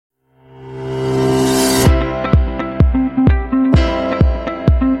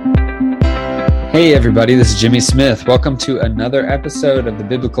Hey everybody, this is Jimmy Smith. Welcome to another episode of the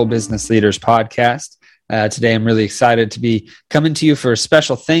Biblical Business Leaders Podcast. Today I'm really excited to be coming to you for a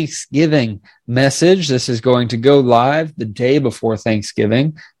special Thanksgiving message. This is going to go live the day before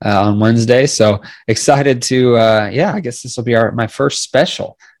Thanksgiving on Wednesday. So excited to, I guess this will be my first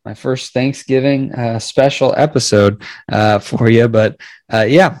Thanksgiving special episode for you. But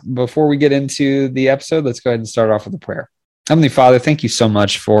before we get into the episode, let's go ahead and start off with a prayer. Heavenly Father, thank you so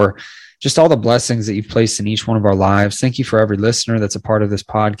much for just all the blessings that you've placed in each one of our lives. Thank you for every listener that's a part of this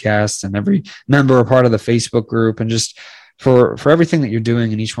podcast and every member or part of the Facebook group, and just for everything that you're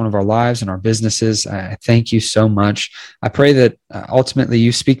doing in each one of our lives and our businesses. I thank you so much. I pray that ultimately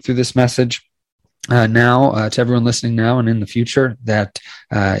you speak through this message now to everyone listening now and in the future, that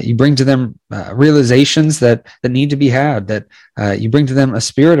you bring to them realizations that need to be had, that you bring to them a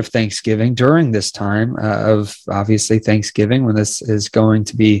spirit of thanksgiving during this time of obviously Thanksgiving when this is going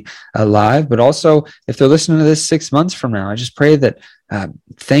to be live, but also if they're listening to this 6 months from now, I just pray that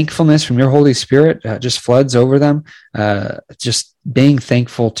thankfulness from your Holy Spirit just floods over them, just being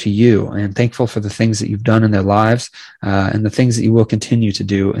thankful to you and thankful for the things that you've done in their lives and the things that you will continue to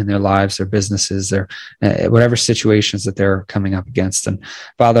do in their lives, their businesses, their whatever situations that they're coming up against. And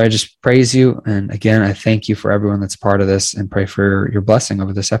Father, I just praise you. And again, I thank you for everyone that's part of this and pray for your blessing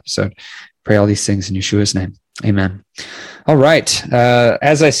over this episode. Pray all these things in Yeshua's name. Amen. All right.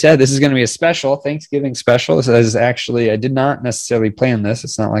 As I said, this is going to be a special Thanksgiving special. This is actually, I did not necessarily plan this.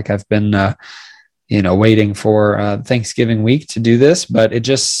 It's not like I've been, waiting for Thanksgiving week to do this, but it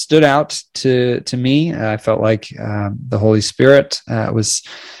just stood out to me. I felt like the Holy Spirit was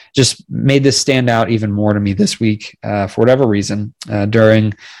just made this stand out even more to me this week for whatever reason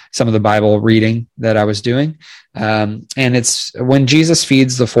during some of the Bible reading that I was doing. And it's when Jesus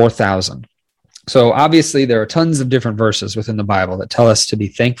feeds the 4,000. So obviously there are tons of different verses within the Bible that tell us to be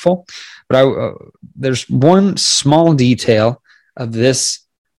thankful, but there's one small detail of this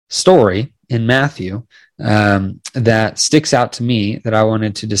story in Matthew that sticks out to me that I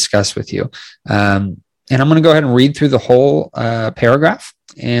wanted to discuss with you. And I'm going to go ahead and read through the whole paragraph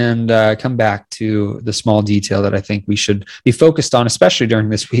and come back to the small detail that I think we should be focused on, especially during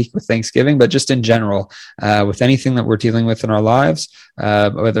this week with Thanksgiving, but just in general, with anything that we're dealing with in our lives,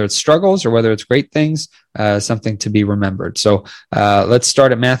 whether it's struggles or whether it's great things, something to be remembered. So let's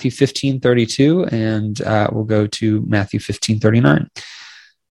start at Matthew 15:32, and we'll go to Matthew 15:39.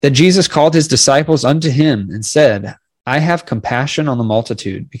 Then Jesus called his disciples unto him and said, I have compassion on the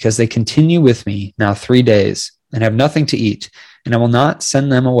multitude, because they continue with me now 3 days and have nothing to eat, and I will not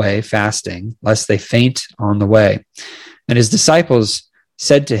send them away fasting, lest they faint on the way. And his disciples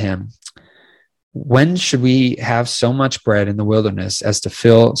said to him, when should we have so much bread in the wilderness as to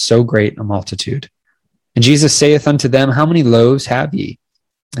fill so great a multitude? And Jesus saith unto them, how many loaves have ye?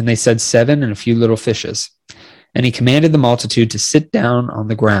 And they said, 7, and a few little fishes. And he commanded the multitude to sit down on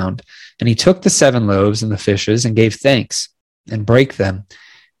the ground. And he took the 7 loaves and the fishes, and gave thanks, and brake them,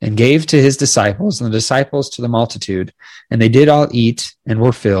 and gave to his disciples, and the disciples to the multitude. And they did all eat, and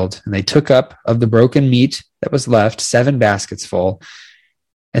were filled. And they took up of the broken meat that was left 7 baskets full.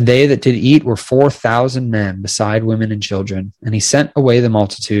 And they that did eat were 4,000 men, beside women and children. And he sent away the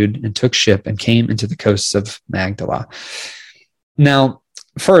multitude, and took ship, and came into the coasts of Magdala. Now,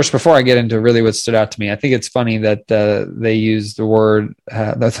 first, before I get into really what stood out to me, I think it's funny that they use the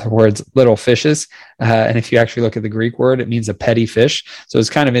words little fishes. And if you actually look at the Greek word, it means a petty fish. So it's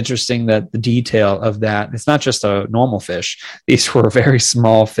kind of interesting that the detail of that, it's not just a normal fish. These were very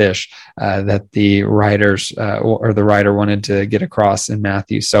small fish that the writers or the writer wanted to get across in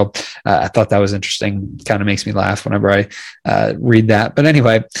Matthew. So I thought that was interesting. Kind of makes me laugh whenever I read that. But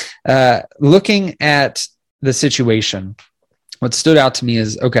anyway, looking at the situation, what stood out to me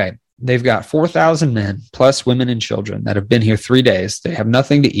is, okay, they've got 4,000 men plus women and children that have been here 3 days. They have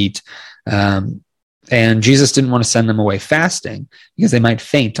nothing to eat. And Jesus didn't want to send them away fasting because they might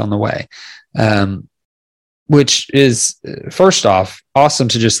faint on the way, which is, first off, awesome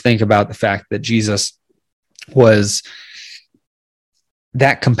to just think about the fact that Jesus was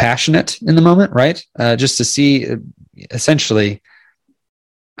that compassionate in the moment, right? Just to see essentially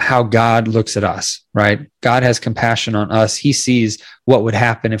how God looks at us, right? God has compassion on us. He sees what would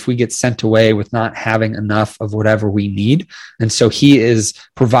happen if we get sent away with not having enough of whatever we need. And so he is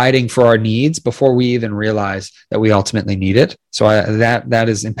providing for our needs before we even realize that we ultimately need it. So that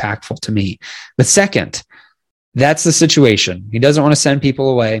is impactful to me. But second, that's the situation. He doesn't want to send people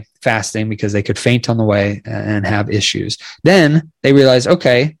away fasting because they could faint on the way and have issues. Then they realize,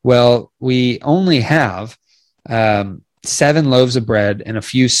 okay, well, we only have 7 loaves of bread and a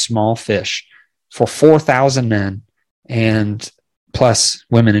few small fish for 4,000 men and plus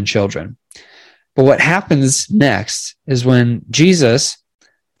women and children. But what happens next is when Jesus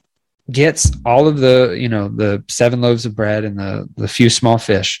gets all of the 7 loaves of bread and the few small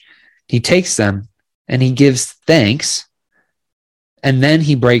fish, he takes them and he gives thanks, and then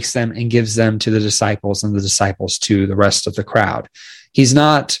he breaks them and gives them to the disciples, and the disciples to the rest of the crowd. He's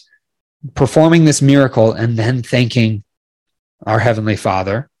not performing this miracle and then thanking our Heavenly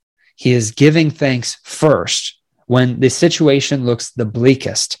Father. He is giving thanks first when the situation looks the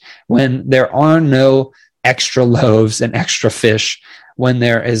bleakest, when there are no extra loaves and extra fish, when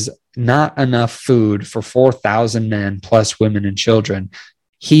there is not enough food for 4,000 men plus women and children.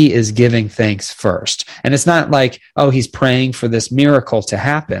 He is giving thanks first. And it's not like, oh, he's praying for this miracle to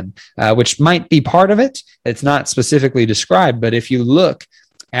happen, which might be part of it. It's not specifically described, but if you look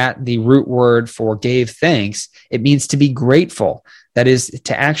at the root word for gave thanks, it means to be grateful. That is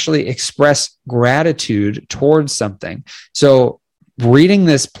to actually express gratitude towards something. So reading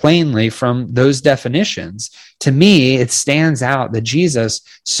this plainly from those definitions, to me, it stands out that Jesus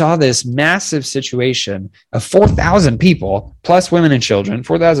saw this massive situation of 4,000 people plus women and children,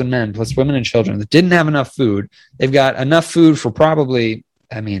 4,000 men plus women and children that didn't have enough food. They've got enough food for probably,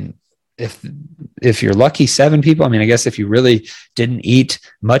 if you're lucky, 7 people. I guess if you really didn't eat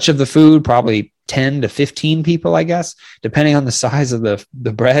much of the food, probably 10 to 15 people, I guess, depending on the size of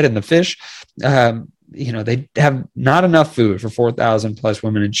the bread and the fish. They have not enough food for 4,000 plus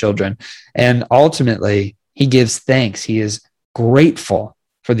women and children. And ultimately, he gives thanks. He is grateful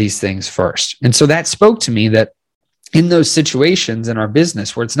for these things first. And so that spoke to me that in those situations in our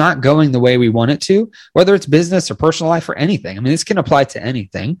business where it's not going the way we want it to, whether it's business or personal life or anything, this can apply to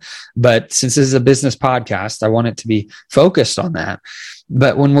anything, but since this is a business podcast, I want it to be focused on that.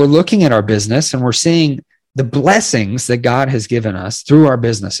 But when we're looking at our business and we're seeing the blessings that God has given us through our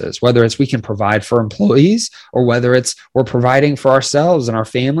businesses, whether it's we can provide for employees, or whether it's we're providing for ourselves and our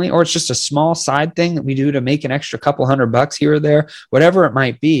family, or it's just a small side thing that we do to make an extra couple $100 here or there, whatever it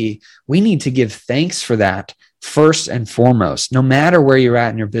might be, we need to give thanks for that first and foremost, no matter where you're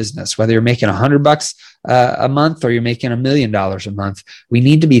at in your business, whether you're making $100 a month or you're making $1 million a month. We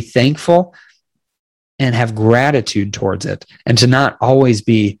need to be thankful and have gratitude towards it, and to not always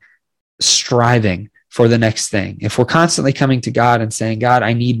be striving for the next thing. If we're constantly coming to God and saying, God,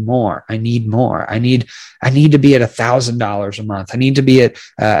 I need more, I need more, I need to be at $1,000 a month, I need to be at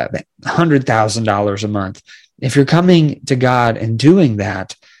 $100,000 a month. If you're coming to God and doing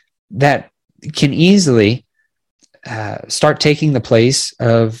that, that can easily start taking the place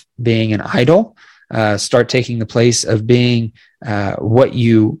of being an idol, start taking the place of being what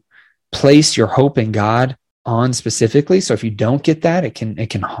you place your hope in God on specifically. So if you don't get that, it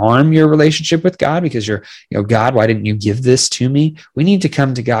can harm your relationship with God, because you're, God, why didn't you give this to me? We need to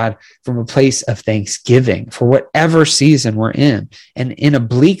come to God from a place of thanksgiving for whatever season we're in. And in a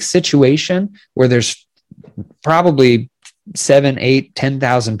bleak situation where there's probably 7, 8,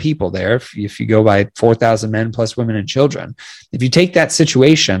 10,000 people there, if you go by 4,000 men plus women and children, if you take that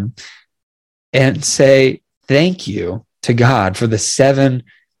situation and say, thank you to God for the 7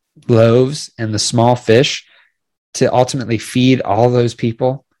 loaves and the small fish to ultimately feed all those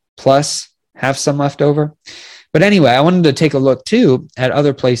people, plus have some left over. But anyway, I wanted to take a look too at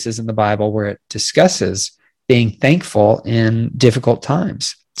other places in the Bible where it discusses being thankful in difficult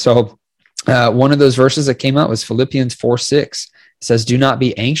times. So one of those verses that came out was Philippians 4:6. It says, do not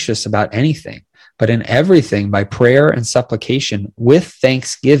be anxious about anything, but in everything by prayer and supplication with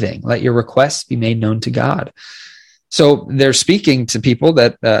thanksgiving, let your requests be made known to God. So they're speaking to people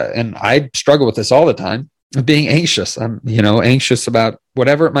that, and I struggle with this all the time, of being anxious. I'm, anxious about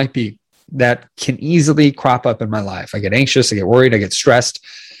whatever it might be that can easily crop up in my life. I get anxious, I get worried, I get stressed.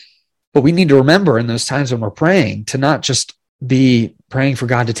 But we need to remember in those times when we're praying to not just be praying for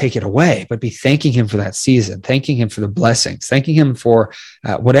God to take it away, but be thanking him for that season, thanking him for the blessings, thanking him for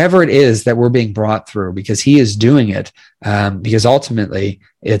whatever it is that we're being brought through, because he is doing it, because ultimately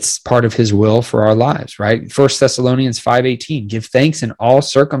it's part of his will for our lives, right? 1 Thessalonians 5:18, give thanks in all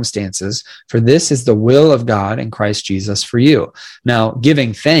circumstances, for this is the will of God in Christ Jesus for you. Now,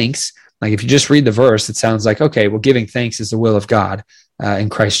 giving thanks, like if you just read the verse, it sounds like, okay, well, giving thanks is the will of God in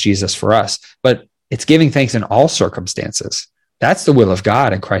Christ Jesus for us. But it's giving thanks in all circumstances. That's the will of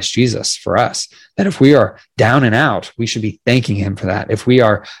God in Christ Jesus for us. That if we are down and out, we should be thanking him for that. If we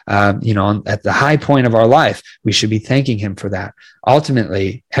are, at the high point of our life, we should be thanking him for that.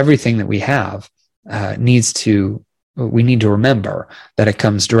 Ultimately, everything that we have we need to remember that it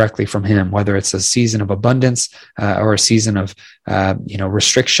comes directly from him, whether it's a season of abundance or a season of,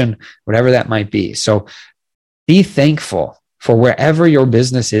 restriction, whatever that might be. So be thankful for wherever your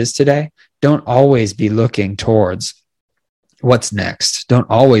business is today. Don't always be looking towards what's next. Don't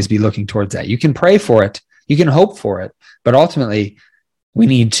always be looking towards that. You can pray for it. You can hope for it. But ultimately, we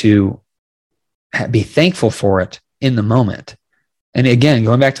need to be thankful for it in the moment. And again,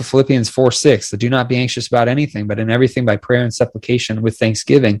 going back to Philippians 4:6, do not be anxious about anything, but in everything by prayer and supplication with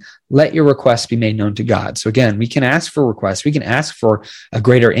thanksgiving, let your requests be made known to God. So again, we can ask for requests. We can ask for a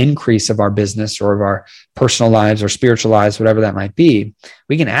greater increase of our business or of our personal lives or spiritual lives, whatever that might be.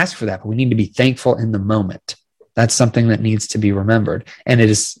 We can ask for that, but we need to be thankful in the moment. That's something that needs to be remembered. And it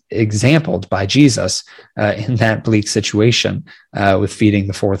is exampled by Jesus in that bleak situation with feeding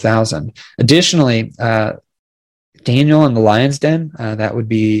the 4,000. Additionally, Daniel in the lion's den, that would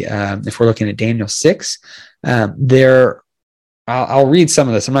be, if we're looking at Daniel 6, I'll read some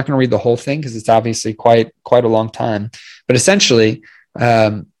of this. I'm not going to read the whole thing because it's obviously quite a long time. But essentially,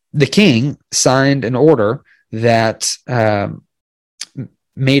 the king signed an order that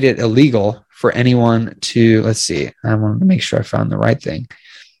made it illegal for anyone to, let's see, I wanted to make sure I found the right thing.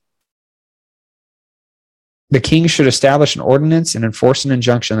 The king should establish an ordinance and enforce an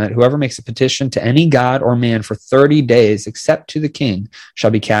injunction that whoever makes a petition to any god or man for 30 days, except to the king, shall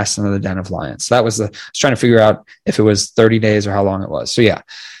be cast into the den of lions. So that was I was trying to figure out if it was 30 days or how long it was. So yeah,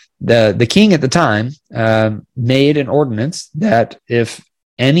 the king at the time made an ordinance that if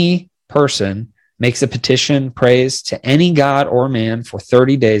any person makes a petition, prays to any god or man for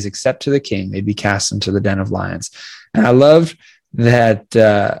 30 days, except to the king, they'd be cast into the den of lions. And I love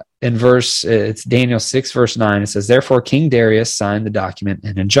that it's Daniel 6, verse 9. It says, therefore, King Darius signed the document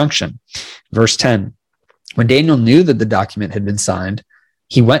and injunction. Verse 10, when Daniel knew that the document had been signed,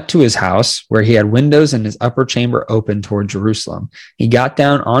 he went to his house where he had windows in his upper chamber open toward Jerusalem. He got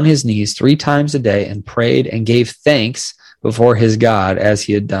down on his knees 3 times a day and prayed and gave thanks before his God as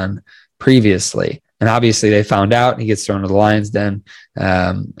he had done previously. And obviously they found out. He gets thrown to the lion's den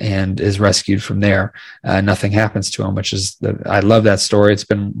and is rescued from there. Nothing happens to him, I love that story. It's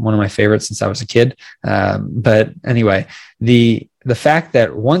been one of my favorites since I was a kid. But anyway, the fact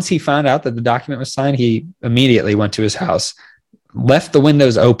that once he found out that the document was signed, he immediately went to his house, left the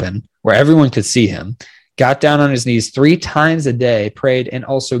windows open where everyone could see him, got down on his knees 3 times a day, prayed, and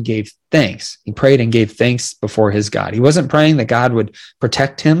also gave thanks. He prayed and gave thanks before his God. He wasn't praying that God would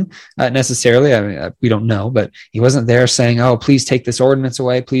protect him necessarily. I mean, we don't know, but he wasn't there saying, oh, please take this ordinance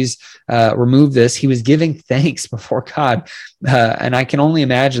away. Please remove this. He was giving thanks before God. And I can only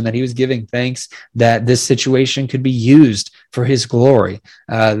imagine that he was giving thanks that this situation could be used for his glory,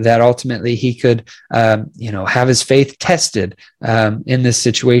 that ultimately he could, have his faith tested in this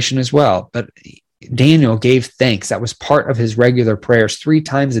situation as well. But Daniel gave thanks. That was part of his regular prayers 3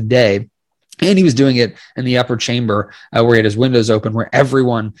 times a day. And he was doing it in the upper chamber where he had his windows open, where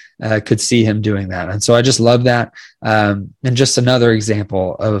everyone could see him doing that. And so I just love that. And just another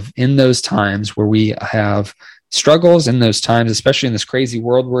example of in those times where we have struggles, in those times, especially in this crazy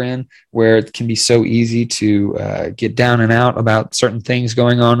world we're in, where it can be so easy to get down and out about certain things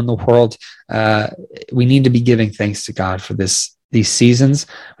going on in the world. We need to be giving thanks to God for these seasons.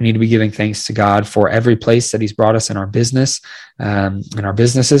 We need to be giving thanks to God for every place that he's brought us in our business, in our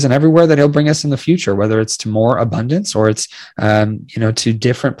businesses, and everywhere that he'll bring us in the future, whether it's to more abundance or it's, to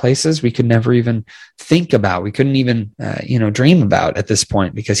different places we could never even think about. We couldn't even, dream about at this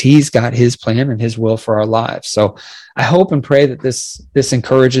point, because he's got his plan and his will for our lives. So I hope and pray that this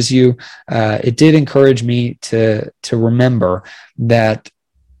encourages you. It did encourage me to remember that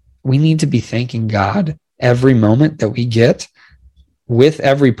we need to be thanking God every moment that we get, with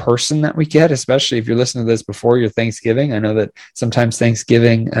every person that we get, especially if you're listening to this before your Thanksgiving. I know that sometimes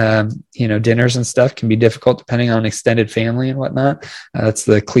Thanksgiving, dinners and stuff can be difficult depending on extended family and whatnot. That's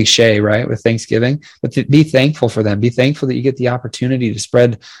the cliche, right, with Thanksgiving. But be thankful for them. Be thankful that you get the opportunity to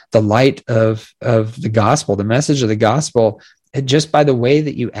spread the light of the gospel, the message of the gospel, just by the way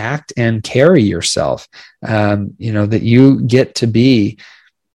that you act and carry yourself. That you get to be,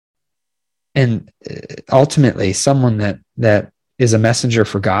 and ultimately someone that is a messenger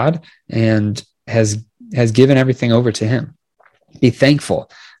for God and has given everything over to him. Be thankful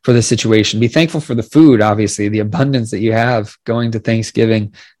for the situation. Be thankful for the food, obviously, the abundance that you have going to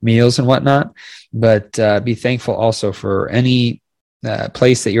Thanksgiving meals and whatnot, but be thankful also for any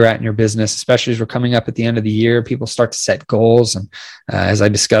place that you're at in your business, especially as we're coming up at the end of the year. People start to set goals. And as I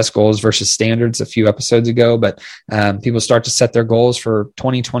discussed goals versus standards a few episodes ago, but people start to set their goals for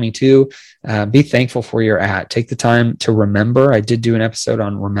 2022. Be thankful for where you're at. Take the time to remember. I did do an episode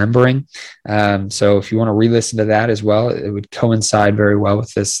on remembering. So if you want to re-listen to that as well, it would coincide very well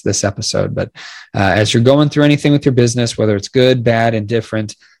with this episode. But as you're going through anything with your business, whether it's good, bad,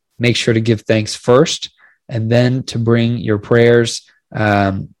 indifferent, make sure to give thanks first, and then to bring your prayers.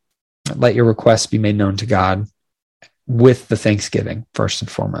 Let your requests be made known to God with the Thanksgiving first and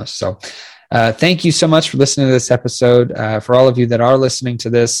foremost. So thank you so much for listening to this episode. For all of you that are listening to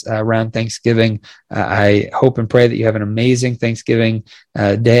this around Thanksgiving, I hope and pray that you have an amazing Thanksgiving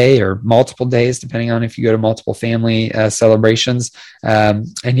day, or multiple days, depending on if you go to multiple family celebrations. And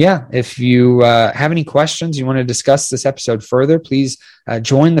yeah, if you have any questions, you want to discuss this episode further, please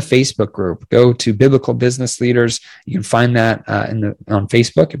join the Facebook group. Go to Biblical Business Leaders. You can find that on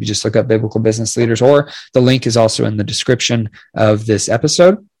Facebook if you just look up Biblical Business Leaders, or the link is also in the description of this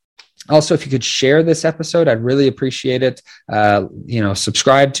episode. Also, if you could share this episode, I'd really appreciate it.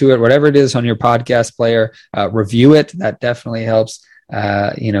 Subscribe to it, whatever it is on your podcast player, review it. That definitely helps,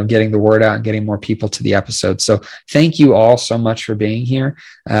 getting the word out and getting more people to the episode. So thank you all so much for being here.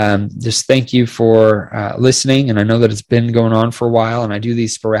 Just thank you for listening. And I know that it's been going on for a while, and I do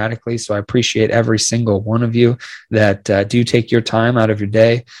these sporadically. So I appreciate every single one of you that do take your time out of your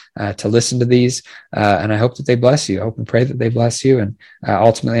day to listen to these. And I hope that they bless you. I hope and pray that they bless you. And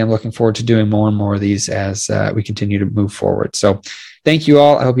ultimately, I'm looking forward to doing more and more of these as we continue to move forward. So thank you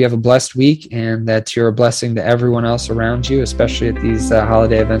all. I hope you have a blessed week, and that you're a blessing to everyone else around you, especially at these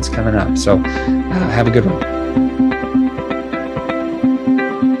holiday events coming up. So have a good one.